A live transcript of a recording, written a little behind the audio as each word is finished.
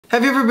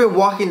Have you ever been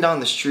walking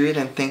down the street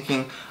and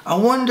thinking, I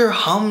wonder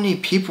how many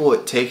people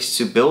it takes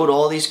to build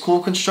all these cool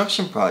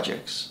construction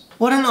projects?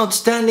 What an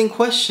outstanding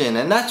question,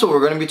 and that's what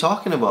we're going to be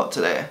talking about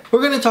today.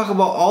 We're going to talk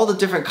about all the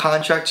different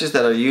contractors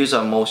that are used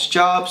on most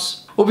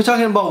jobs. We'll be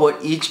talking about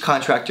what each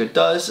contractor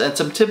does and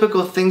some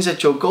typical things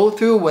that you'll go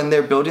through when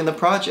they're building the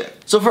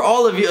project. So for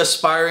all of you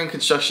aspiring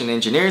construction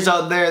engineers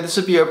out there, this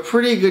would be a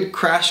pretty good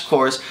crash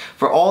course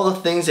for all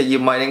the things that you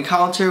might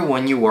encounter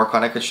when you work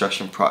on a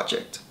construction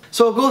project.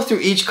 So I'll go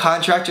through each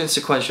contractor in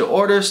sequential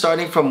order,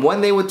 starting from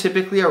when they would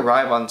typically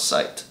arrive on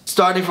site.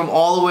 Starting from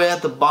all the way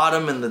at the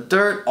bottom in the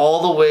dirt,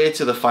 all the way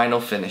to the final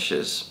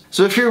finishes.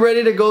 So if you're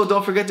ready to go,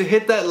 don't forget to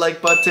hit that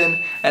like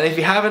button, and if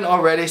you haven't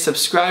already,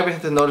 subscribe and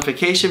hit the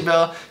notification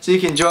bell so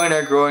you can join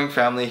our growing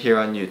family here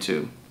on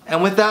YouTube.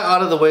 And with that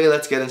out of the way,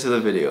 let's get into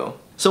the video.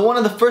 So one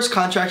of the first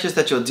contractors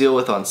that you'll deal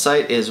with on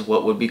site is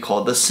what would be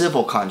called the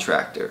civil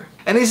contractor.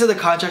 And these are the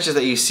contractors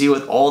that you see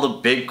with all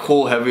the big,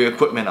 cool, heavy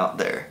equipment out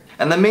there.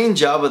 And the main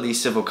job of these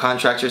civil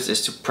contractors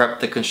is to prep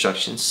the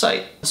construction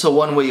site. So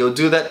one way you'll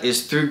do that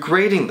is through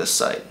grading the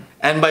site.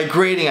 And by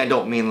grading, I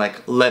don't mean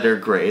like letter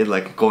grade,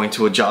 like going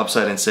to a job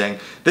site and saying,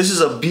 this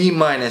is a B-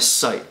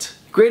 site.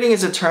 Grading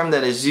is a term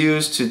that is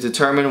used to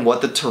determine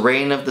what the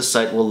terrain of the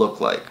site will look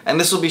like. And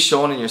this will be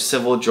shown in your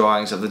civil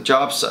drawings of the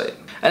job site.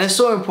 And it's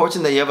so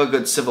important that you have a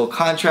good civil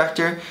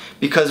contractor,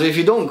 because if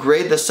you don't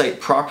grade the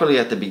site properly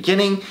at the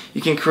beginning,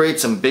 you can create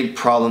some big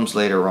problems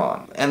later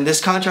on. And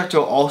this contractor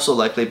will also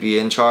likely be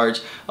in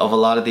charge of a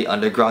lot of the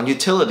underground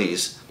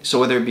utilities. So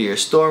whether it be your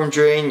storm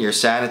drain, your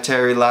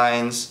sanitary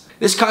lines,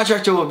 this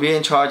contractor will be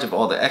in charge of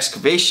all the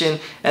excavation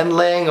and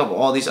laying of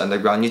all these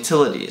underground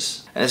utilities.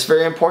 And it's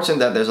very important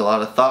that there's a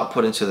lot of thought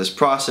put into this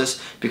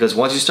process, because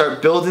once you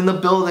start building the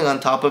building on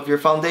top of your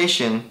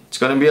foundation, it's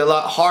going to be a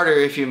lot harder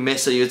if you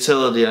miss a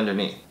utility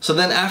underneath. So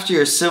then after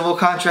your civil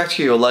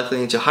contractor, you'll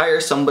likely need to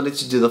hire somebody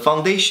to do the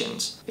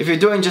foundations. If you're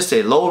doing just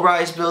a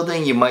low-rise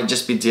building, you might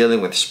just be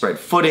dealing with spread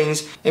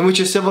footings, in which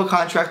your civil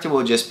contractor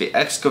will just be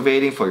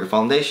excavating for your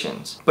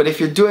foundations. But if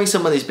you're doing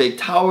some of these big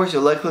towers,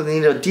 you'll likely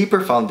need a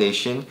deeper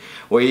foundation,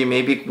 where you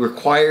may be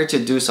required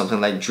to do something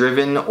like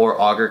driven or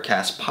auger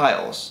cast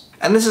piles.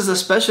 And this is a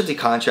specialty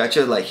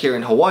contractor. Like here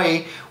in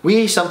Hawaii,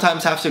 we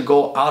sometimes have to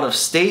go out of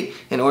state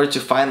in order to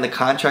find the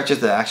contractors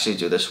that actually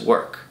do this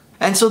work.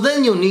 And so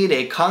then you'll need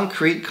a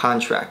concrete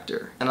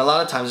contractor. And a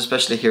lot of times,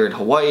 especially here in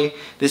Hawaii,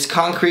 this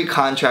concrete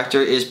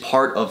contractor is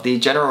part of the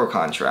general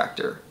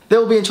contractor.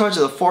 They'll be in charge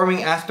of the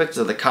forming aspects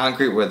of the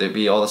concrete, whether it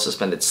be all the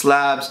suspended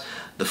slabs,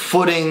 the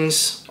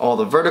footings, all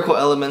the vertical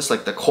elements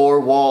like the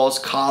core walls,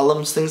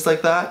 columns, things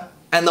like that.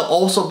 And they'll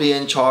also be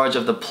in charge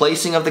of the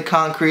placing of the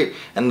concrete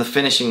and the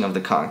finishing of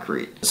the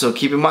concrete. So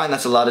keep in mind,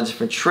 that's a lot of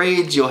different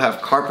trades. You'll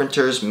have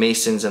carpenters,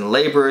 masons, and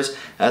laborers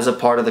as a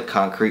part of the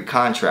concrete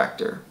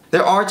contractor.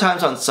 There are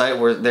times on site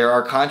where there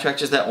are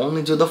contractors that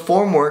only do the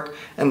formwork,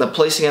 and the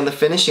placing and the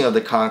finishing of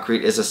the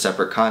concrete is a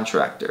separate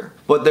contractor.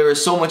 But there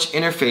is so much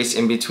interface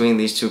in between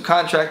these two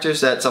contractors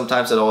that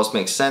sometimes it always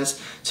makes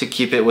sense to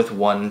keep it with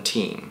one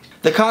team.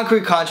 The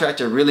concrete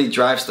contractor really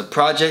drives the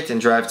project and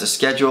drives the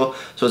schedule,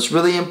 so it's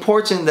really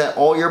important that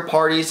all your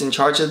parties in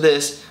charge of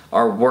this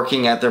are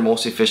working at their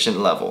most efficient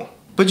level.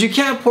 But you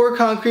can't pour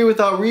concrete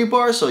without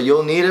rebar, so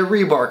you'll need a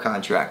rebar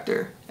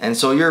contractor. And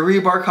so your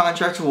rebar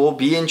contractor will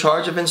be in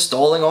charge of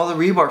installing all the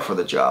rebar for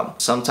the job.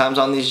 Sometimes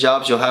on these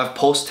jobs you'll have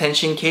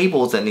post-tension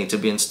cables that need to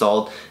be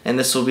installed, and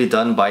this will be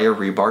done by your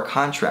rebar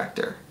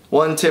contractor.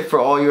 One tip for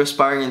all you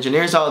aspiring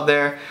engineers out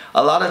there,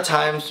 a lot of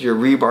times your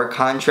rebar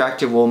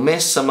contractor will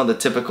miss some of the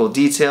typical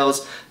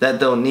details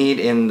that they'll need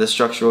in the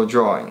structural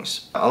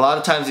drawings. A lot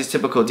of times these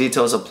typical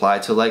details apply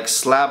to like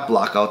slab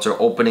blockouts or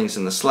openings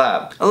in the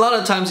slab. A lot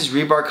of times these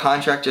rebar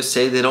contractors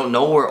say they don't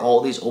know where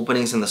all these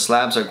openings in the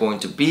slabs are going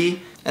to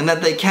be, and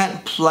that they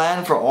can't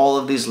plan for all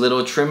of these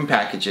little trim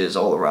packages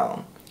all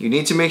around. You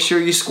need to make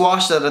sure you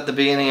squash that at the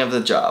beginning of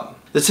the job.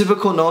 The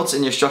typical notes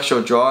in your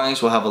structural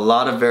drawings will have a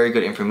lot of very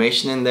good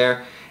information in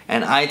there,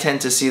 and I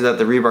tend to see that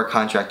the rebar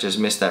contractors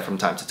miss that from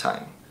time to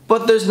time.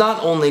 But there's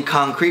not only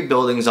concrete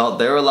buildings out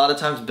there, a lot of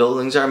times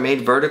buildings are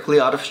made vertically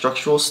out of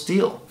structural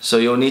steel. So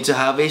you'll need to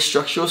have a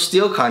structural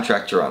steel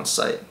contractor on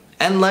site.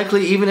 And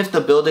likely, even if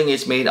the building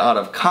is made out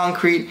of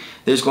concrete,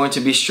 there's going to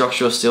be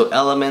structural steel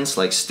elements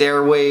like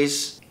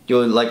stairways.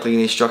 You'll likely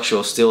need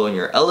structural steel in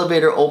your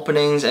elevator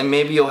openings, and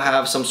maybe you'll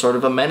have some sort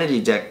of amenity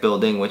deck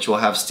building which will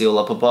have steel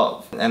up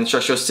above. And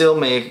structural steel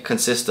may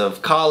consist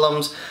of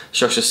columns,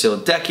 structural steel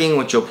decking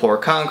which you'll pour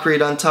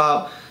concrete on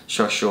top,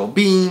 structural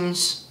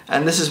beams.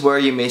 And this is where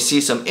you may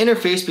see some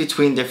interface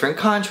between different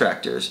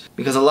contractors,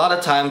 because a lot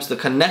of times the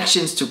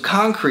connections to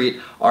concrete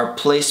are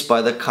placed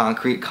by the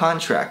concrete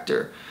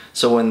contractor.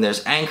 So when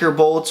there's anchor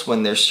bolts,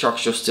 when there's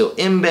structural steel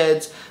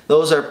embeds,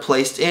 those are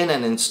placed in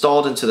and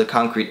installed into the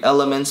concrete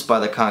elements by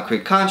the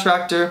concrete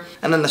contractor,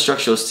 and then the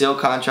structural steel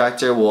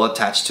contractor will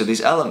attach to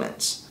these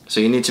elements. So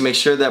you need to make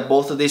sure that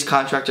both of these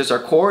contractors are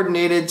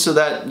coordinated so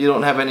that you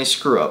don't have any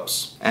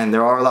screw-ups. And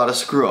there are a lot of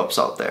screw-ups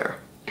out there.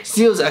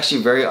 Steel is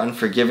actually very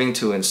unforgiving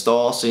to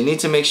install, so you need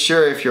to make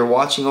sure if you're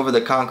watching over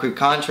the concrete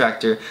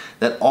contractor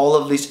that all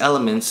of these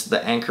elements,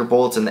 the anchor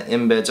bolts and the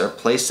embeds, are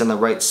placed in the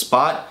right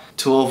spot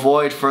to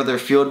avoid further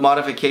field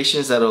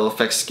modifications that will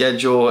affect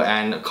schedule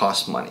and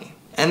cost money.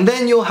 And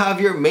then you'll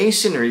have your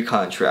masonry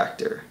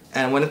contractor.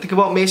 And when I think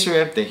about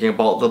masonry, I'm thinking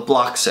about the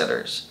block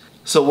setters.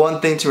 So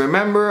one thing to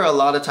remember, a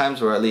lot of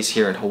times, or at least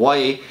here in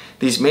Hawaii,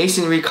 these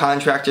masonry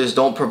contractors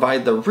don't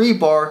provide the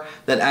rebar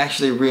that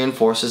actually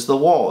reinforces the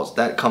walls.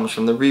 That comes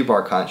from the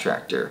rebar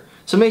contractor.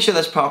 So make sure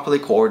that's properly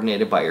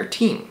coordinated by your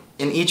team.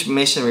 In each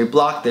masonry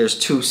block, there's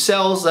 2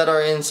 cells that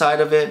are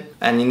inside of it,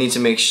 and you need to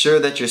make sure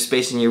that you're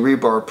spacing your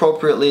rebar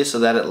appropriately so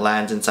that it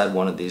lands inside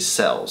one of these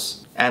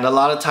cells. And a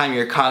lot of time,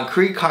 your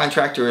concrete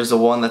contractor is the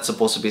one that's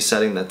supposed to be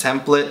setting the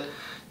template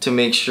to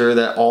make sure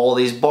that all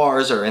these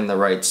bars are in the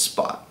right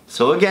spot.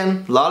 So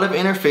again, a lot of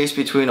interface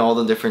between all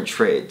the different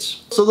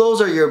trades. So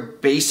those are your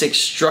basic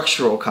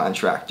structural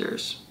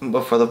contractors.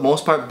 But for the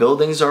most part,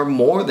 buildings are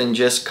more than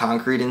just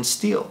concrete and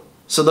steel.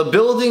 So the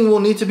building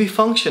will need to be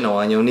functional,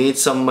 and you'll need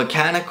some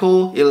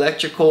mechanical,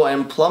 electrical,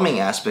 and plumbing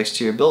aspects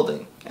to your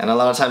building. And a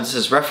lot of times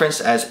this is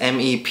referenced as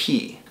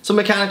MEP. So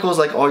mechanical is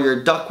like all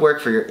your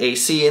ductwork for your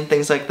AC and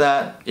things like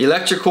that.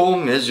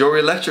 Electrical is your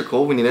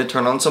electrical. We need to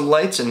turn on some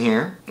lights in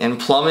here. And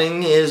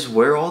plumbing is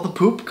where all the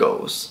poop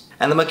goes.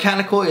 And the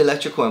mechanical,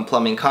 electrical, and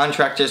plumbing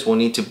contractors will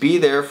need to be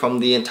there from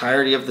the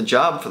entirety of the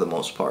job for the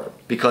most part,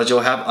 because you'll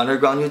have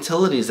underground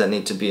utilities that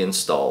need to be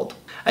installed.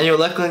 And you'll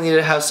likely need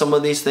to have some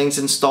of these things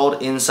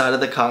installed inside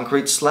of the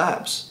concrete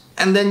slabs.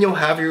 And then you'll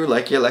have your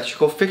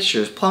electrical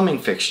fixtures, plumbing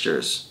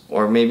fixtures,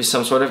 or maybe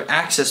some sort of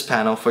access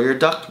panel for your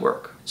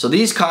ductwork. So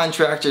these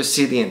contractors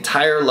see the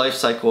entire life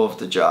cycle of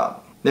the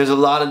job. There's a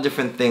lot of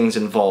different things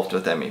involved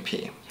with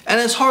MEP.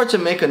 And it's hard to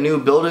make a new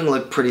building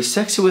look pretty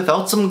sexy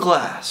without some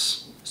glass.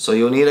 So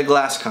you'll need a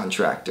glass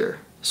contractor.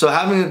 So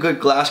having a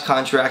good glass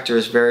contractor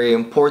is very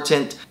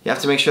important. You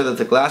have to make sure that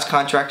the glass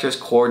contractor is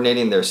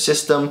coordinating their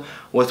system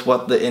with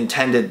what the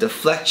intended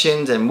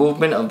deflections and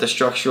movement of the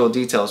structural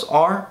details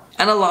are.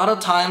 And a lot of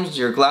times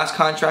your glass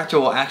contractor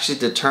will actually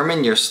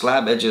determine your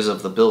slab edges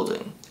of the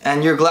building.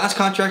 And your glass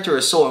contractor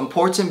is so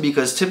important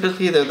because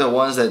typically they're the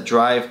ones that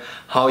drive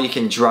how you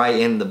can dry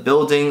in the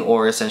building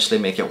or essentially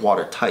make it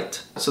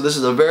watertight. So this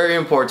is a very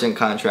important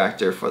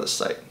contractor for the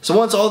site. So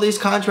once all these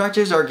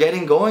contractors are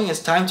getting going,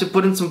 it's time to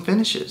put in some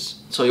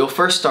finishes. So you'll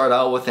first start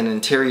out with an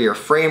interior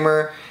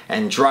framer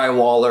and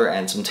drywaller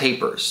and some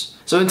tapers.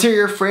 So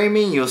interior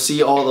framing, you'll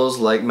see all those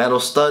like metal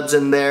studs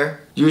in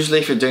there. Usually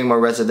if you're doing more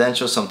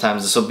residential,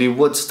 sometimes this will be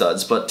wood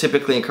studs, but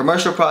typically in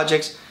commercial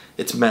projects,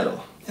 it's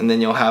metal. And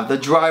then you'll have the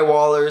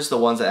drywallers, the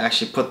ones that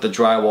actually put the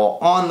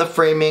drywall on the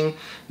framing.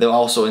 They'll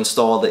also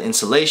install the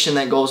insulation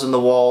that goes in the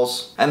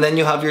walls. And then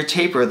you'll have your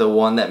taper, the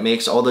one that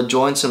makes all the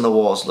joints in the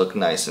walls look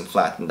nice and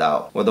flattened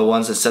out, or the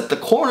ones that set the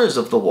corners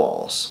of the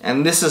walls.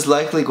 And this is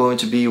likely going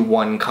to be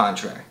one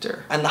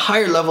contractor. And the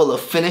higher level of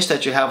finish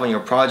that you have on your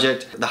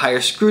project, the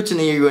higher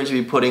scrutiny you're going to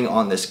be putting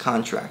on this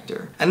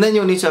contractor. And then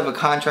you'll need to have a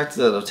contractor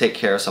that'll take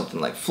care of something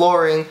like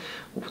flooring,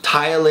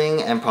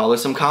 tiling, and probably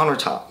some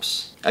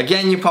countertops.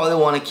 Again, you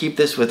probably want to keep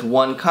this with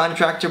one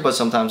contractor, but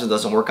sometimes it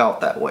doesn't work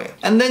out that way.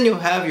 And then you'll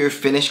have your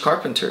finished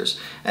carpenters.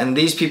 And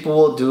these people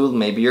will do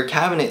maybe your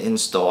cabinet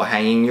install,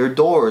 hanging your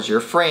doors,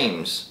 your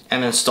frames,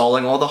 and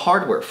installing all the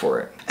hardware for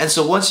it. And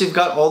so once you've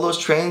got all those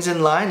trains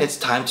in line, it's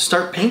time to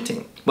start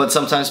painting. But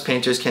sometimes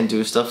painters can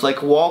do stuff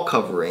like wall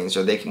coverings,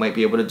 or they might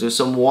be able to do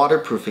some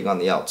waterproofing on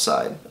the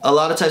outside. A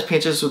lot of times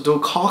painters will do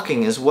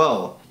caulking as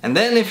well. And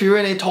then if you're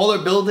in a taller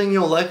building,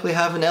 you'll likely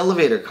have an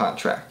elevator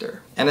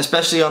contractor. And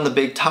especially on the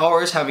big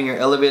towers, having your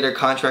elevator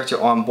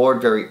contractor on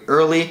board very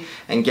early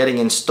and getting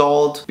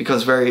installed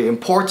becomes very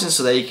important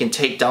so that you can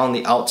take down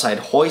the outside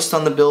hoist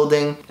on the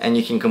building and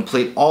you can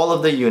complete all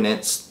of the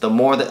units. The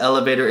more the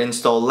elevator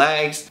install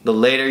lags, the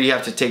later you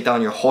have to take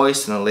down your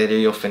hoist and the later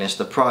you'll finish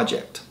the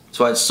project.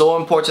 So it's so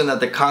important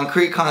that the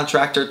concrete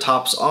contractor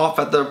tops off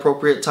at the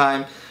appropriate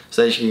time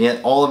so that you can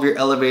get all of your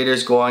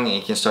elevators going and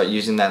you can start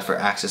using that for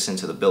access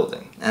into the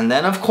building. And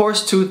then of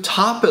course, to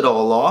top it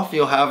all off,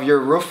 you'll have your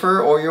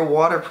roofer or your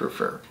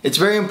waterproofer. It's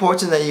very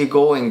important that you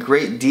go in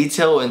great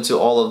detail into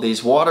all of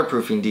these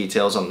waterproofing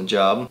details on the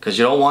job because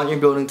you don't want your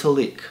building to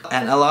leak.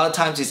 And a lot of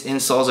times these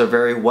installs are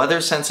very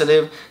weather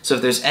sensitive, so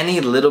if there's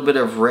any little bit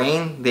of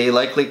rain, they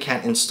likely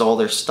can't install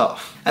their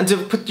stuff. And to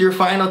put your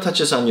final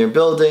touches on your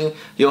building,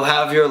 you'll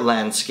have your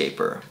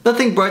landscaper.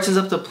 Nothing brightens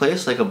up the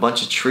place like a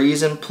bunch of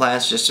trees and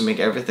plants just to make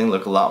everything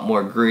look a lot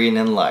more green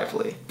and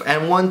lively.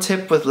 And one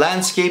tip with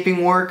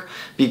landscaping work,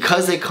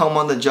 because they come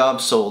on the job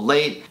so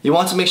late, you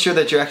want to make sure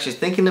that you're actually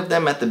thinking of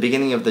them at the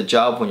beginning of the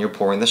job when you're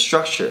pouring the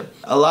structure.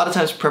 A lot of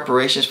times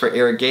preparations for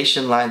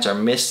irrigation lines are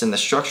missed in the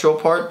structural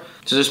part,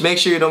 so just make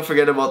sure you don't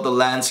forget about the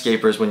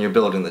landscapers when you're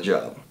building the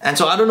job. And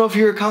so I don't know if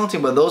you were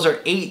counting, but those are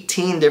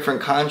 18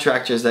 different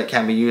contractors that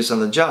can be used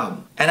on the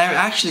job. And I've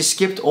actually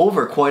skipped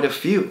over quite a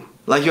few.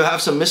 Like you'll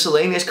have some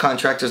miscellaneous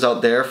contractors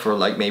out there for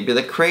like maybe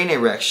the crane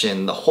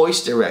erection, the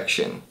hoist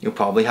erection. You'll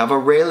probably have a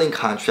railing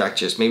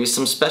contractors, maybe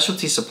some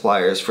specialty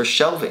suppliers for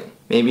shelving.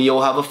 Maybe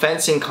you'll have a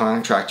fencing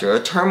contractor,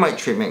 a termite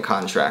treatment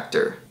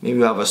contractor. Maybe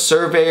you have a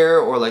surveyor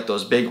or like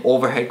those big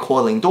overhead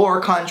coiling door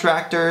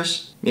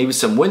contractors. Maybe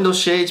some window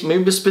shades,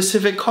 maybe a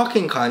specific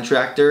caulking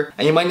contractor,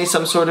 and you might need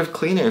some sort of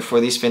cleaner for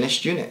these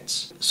finished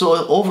units.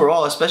 So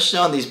overall, especially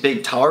on these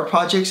big tower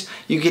projects,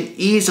 you can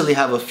easily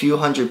have a few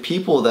hundred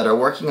people that are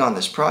working on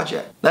this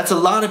project. That's a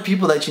lot of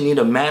people that you need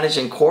to manage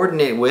and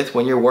coordinate with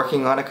when you're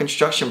working on a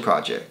construction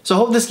project. So I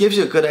hope this gives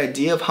you a good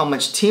idea of how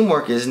much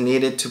teamwork is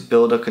needed to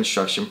build a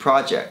construction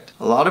project.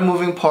 A lot of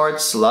moving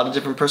parts, a lot of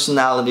different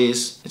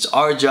personalities. It's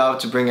our job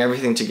to bring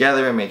everything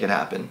together and make it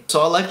happen.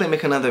 So I'll likely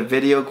make another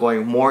video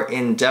going more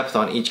in depth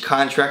on each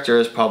contractor,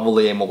 is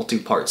probably a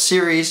multi-part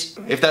series.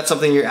 If that's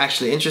something you're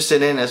actually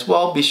interested in as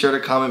well, be sure to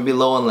comment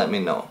below and let me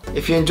know.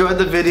 If you enjoyed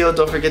the video,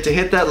 don't forget to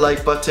hit that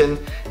like button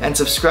and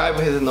subscribe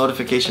and hit the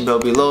notification bell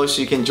below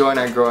so you can join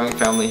our growing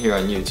family here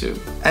on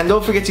YouTube. And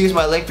don't forget to use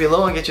my link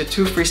below and get your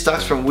 2 free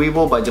stocks from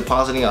Webull by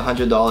depositing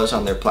 $100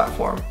 on their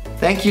platform.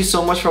 Thank you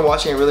so much for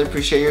watching. I really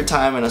appreciate your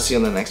time, and I'll see you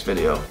in the next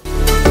video.